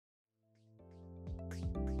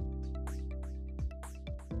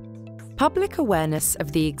Public awareness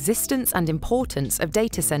of the existence and importance of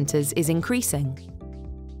data centers is increasing.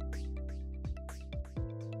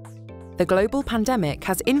 The global pandemic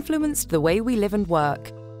has influenced the way we live and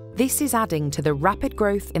work. This is adding to the rapid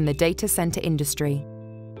growth in the data center industry.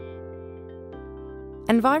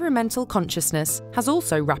 Environmental consciousness has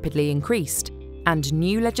also rapidly increased, and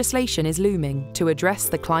new legislation is looming to address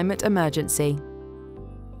the climate emergency.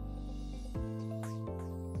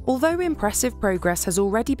 Although impressive progress has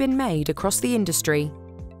already been made across the industry,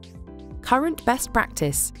 current best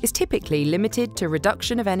practice is typically limited to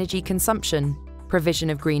reduction of energy consumption, provision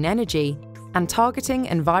of green energy, and targeting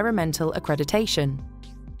environmental accreditation.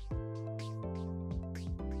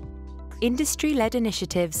 Industry-led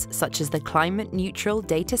initiatives such as the Climate Neutral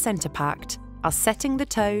Data Center Pact are setting the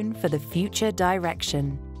tone for the future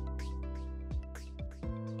direction.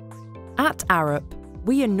 At Arup,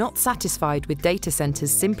 we are not satisfied with data centers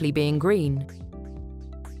simply being green.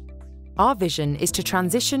 Our vision is to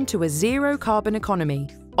transition to a zero-carbon economy,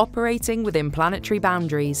 operating within planetary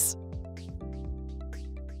boundaries.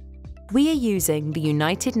 We are using the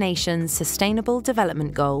United Nations Sustainable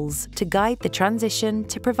Development Goals to guide the transition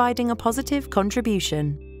to providing a positive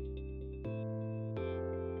contribution.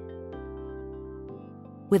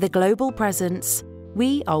 With a global presence,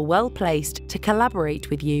 we are well placed to collaborate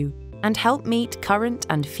with you and help meet current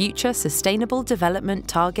and future sustainable development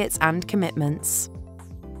targets and commitments.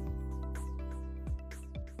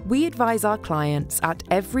 We advise our clients at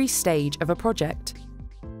every stage of a project,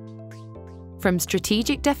 from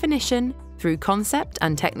strategic definition through concept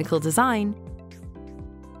and technical design,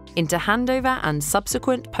 into handover and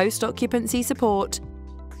subsequent post-occupancy support,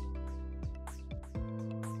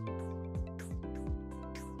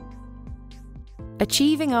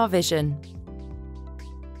 achieving our vision.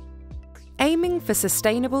 Aiming for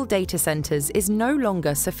sustainable data centers is no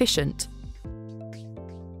longer sufficient.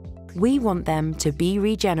 We want them to be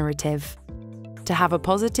regenerative, to have a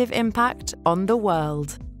positive impact on the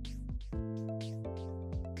world.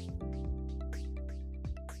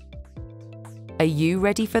 Are you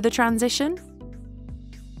ready for the transition?